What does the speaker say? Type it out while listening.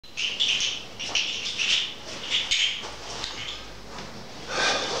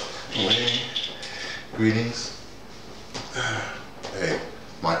Greetings. Hey,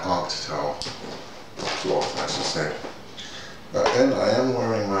 my aunt towel, cloth, I should say. And I am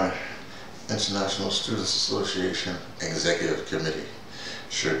wearing my International Students Association Executive Committee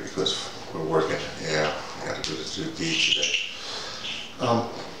shirt because we're working. Yeah, I got to do this deed today.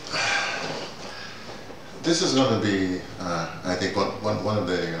 This is going to be, I think, one of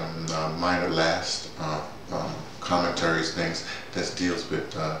the minor last commentaries, things that deals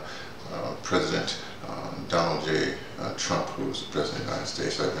with President Donald J. Trump, who's the President of the United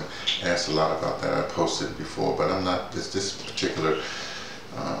States. I've been asked a lot about that. I posted it before, but I'm not, this particular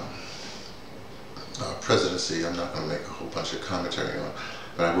presidency, I'm not going to make a whole bunch of commentary on,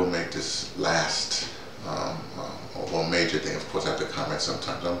 but I will make this last or major thing. Of course, I have to comment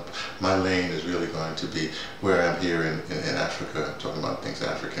sometimes. My lane is really going to be where I'm here in Africa, talking about things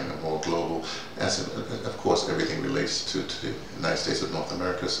African and more global. As of course, everything relates to the United States of North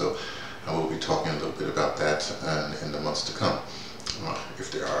America, so I will be talking a little bit about that in the months to come, if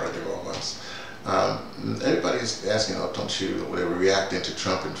there are months. Everybody's asking, oh, don't you, whatever, reacting to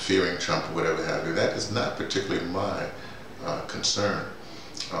Trump and fearing Trump or whatever have you. That is not particularly my concern.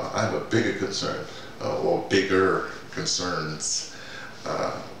 I have a bigger concern, or bigger concerns.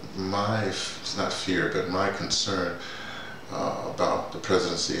 It's not fear, but my concern about the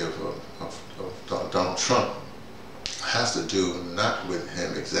presidency of Donald Trump has to do not with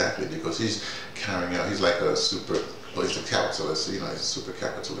him exactly, because he's carrying out, he's like a well, he's a capitalist, you know, he's a super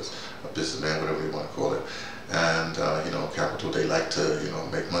capitalist, a businessman, whatever you want to call it. And, you know, capital, they like to, you know,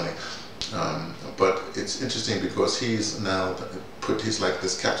 make money. But it's interesting because he's now he's like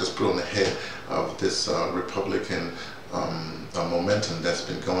this capitalist put on the head of this Republican momentum that's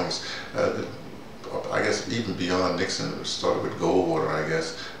been going, I guess, even beyond Nixon. It started with Goldwater, I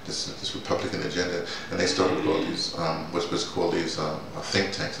guess, this Republican agenda, and they started with all these, what's called these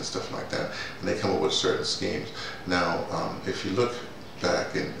think tanks and stuff like that, and they come up with certain schemes. Now, if you look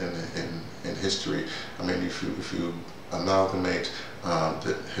back in history, I mean, if you amalgamate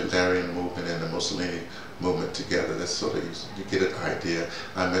the Hillarian movement and the Mussolini movement together, that's sort of, you get an idea.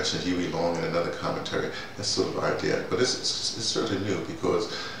 I mentioned Huey Long in another commentary, that's sort of idea, but it's certainly new because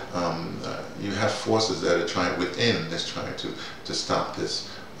you have forces that are trying within, that's trying to stop this,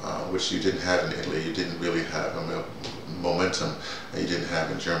 which you didn't have in Italy, you didn't really have momentum, and you didn't have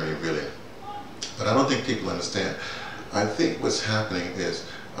in Germany really. But I don't think people understand. I think what's happening is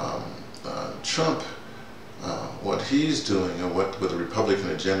Trump, what he's doing and what the Republican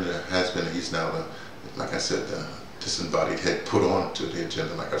agenda has been, he's now, like I said, the disembodied head put on to the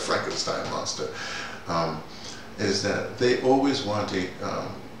agenda like a Frankenstein monster, is that they always want to, I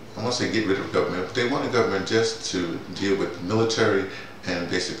won't say get rid of government, but they want a government just to deal with military and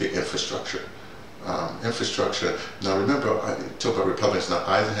basically infrastructure. Infrastructure. Now remember, I talk about Republicans. Now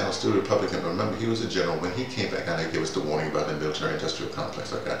Eisenhower was still a Republican, but remember he was a general. When he came back, and he gave us the warning about the military-industrial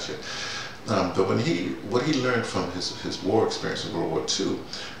complex. I got you. But what he learned from his war experience in World War II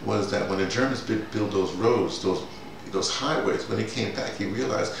was that when the Germans built those roads, those highways, when he came back, he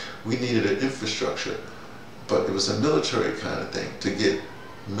realized we needed an infrastructure, but it was a military kind of thing to get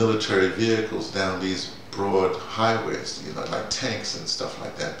military vehicles down these broad highways, you know, like tanks and stuff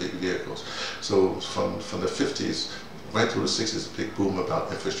like that, big vehicles. So from the 50s right through the 60s, a big boom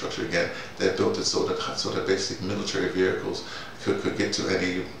about infrastructure again. They built it so that basic military vehicles could get to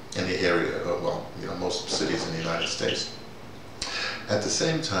any area of, well, you know, most cities in the United States. At the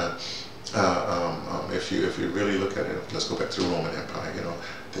same time, if you really look at it, let's go back to the Roman Empire. You know,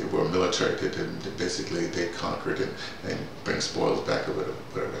 they were military. They conquered and bring spoils back or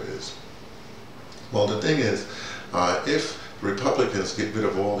whatever it is. Well, the thing is, if Republicans get rid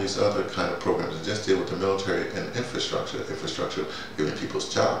of all these other kind of programs and just deal with the military and infrastructure giving people's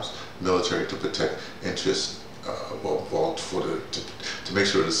jobs, military to protect interests, to make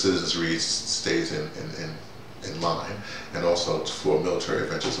sure the citizenry stays in line, and also for military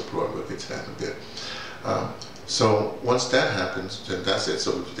ventures abroad. We'll get to that in a bit. So once that happens, then that's it.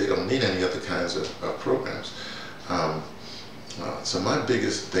 So they don't need any other kinds of programs. So my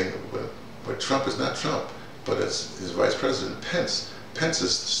biggest thing with Trump is not Trump, but it's his Vice President Pence. Pence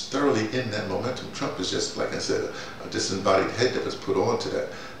is thoroughly in that momentum. Trump is just, like I said, a disembodied head that was put onto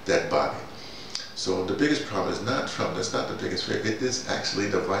that body. So the biggest problem is not Trump. That's not the biggest fear. It is actually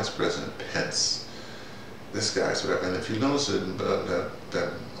the Vice President Pence. This guy's whatever. And if you notice that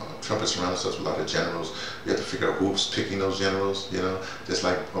Trump has surrounded us with a lot of generals, you have to figure out who's picking those generals. You know, just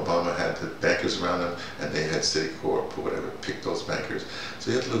like Obama had the bankers around him, and they had Citicorp or whatever pick those bankers.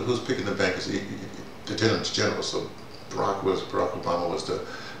 So you have to look who's picking the bankers. The generals. So Barack Obama was the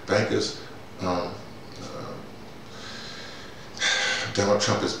bankers. Donald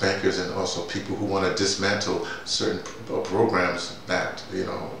Trump is bankers and also people who want to dismantle certain programs that, you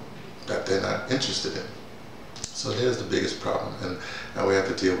know, that they're not interested in. So there's the biggest problem, and we have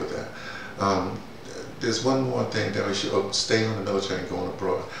to deal with that. There's one more thing that we should stay on the military and going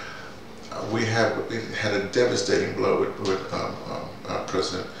abroad. We had a devastating blow with our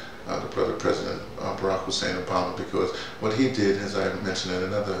president, the brother President Barack Hussein Obama, because what he did, as I mentioned in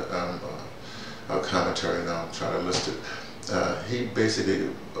another commentary, and I'll try to list it, he basically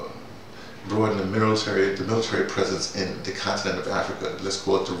broadened the military presence in the continent of Africa. Let's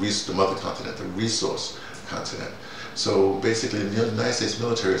call it the mother continent, the resource continent. So basically, the United States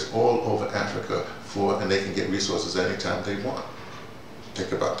military is all over Africa and they can get resources anytime they want.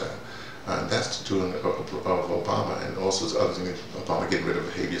 Think about that. And that's the doing of Obama, and also other things. Obama getting rid of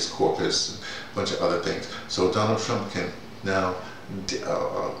habeas corpus, and a bunch of other things. So Donald Trump can now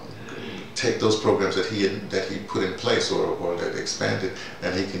take those programs that he put in place or that expanded,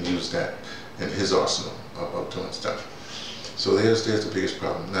 and he can use that in his arsenal of doing stuff. So there's the biggest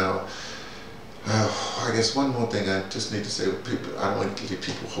problem. Now, I guess one more thing I just need to say, people, I don't want to leave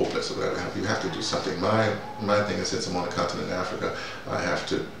people hopeless or whatever. You have to do something. My thing is, since I'm on the continent of Africa, I have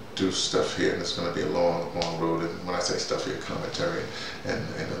to do stuff here, and it's going to be a long road. And when I say stuff here, commentary and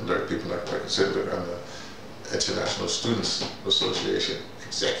alert people. Like I said, I'm the International Students Association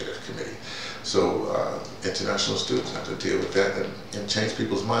Executive Committee. So international students have to deal with that and change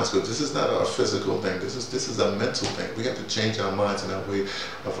people's minds, because this is not a physical thing. This is a mental thing. We have to change our minds and our way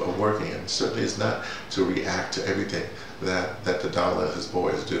of working. And certainly it's not to react to everything that theDonald and his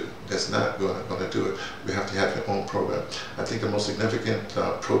boys do. That's not going to do it. We have to have your own program. I think the most significant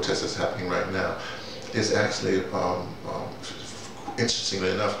protest that's happening right now is actually, interestingly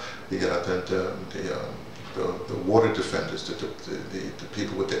enough, the water defenders, the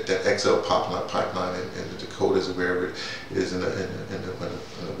people with that XL pipeline in the Dakotas, or wherever it is in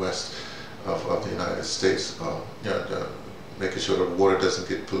the west of the United States, making sure the water doesn't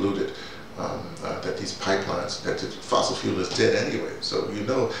get polluted. That these pipelines, that the fossil fuel is dead anyway. So you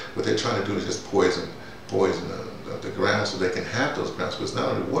know what they're trying to do is just poison the ground so they can have those grounds. Because not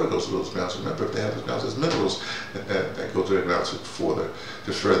only water goes to those grounds, remember, if they have those grounds, there's minerals that go to the grounds to further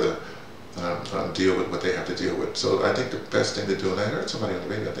deal with what they have to deal with. So I think the best thing to do, and I heard somebody on the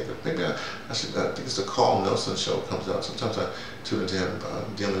radio, I think maybe I think it's the Carl Nelson show comes out. Sometimes I tune into him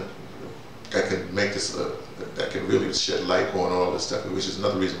dealing that can make this, that can really shed light on all this stuff, which is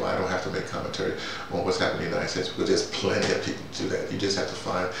another reason why I don't have to make commentary on what's happening in the United States, because there's plenty of people to do that. You just have to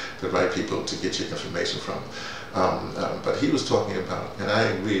find the right people to get your information from. But he was talking about, and I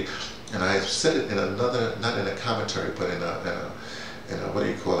agree, and I said it in another, not in a commentary, but in a what do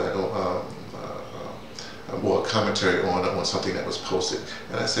you call that? More commentary on something that was posted,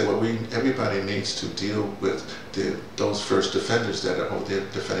 and I say, well, everybody needs to deal with those first defenders that are out there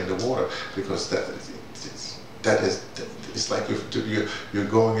defending the water, because it's like you're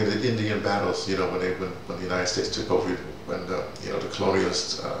going into Indian battles. You know, when the United States took over, when the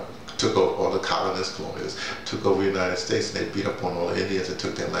colonialists took over, all the colonists took over the United States, and they beat up on all the Indians and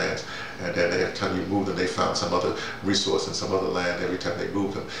took their lands. And then every time you moved them, they found some other resource in some other land every time they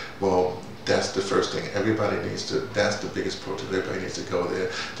moved them. Well, that's the first thing. Everybody needs to, that's the biggest protest. Everybody needs to go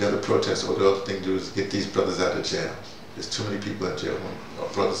there. The other protest, or the other thing to do is get these brothers out of jail. There's too many people in jail. Our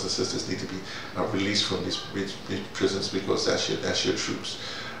brothers and sisters need to be released from these prisons, because that's your troops.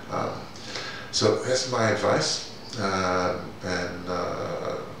 So that's my advice.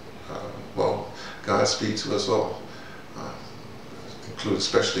 Well, Godspeed to us all, include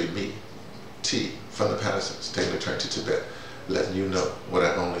especially me, T, from the Pattersons, taking a return to Tibet, letting you know what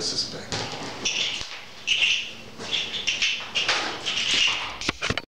I only suspect.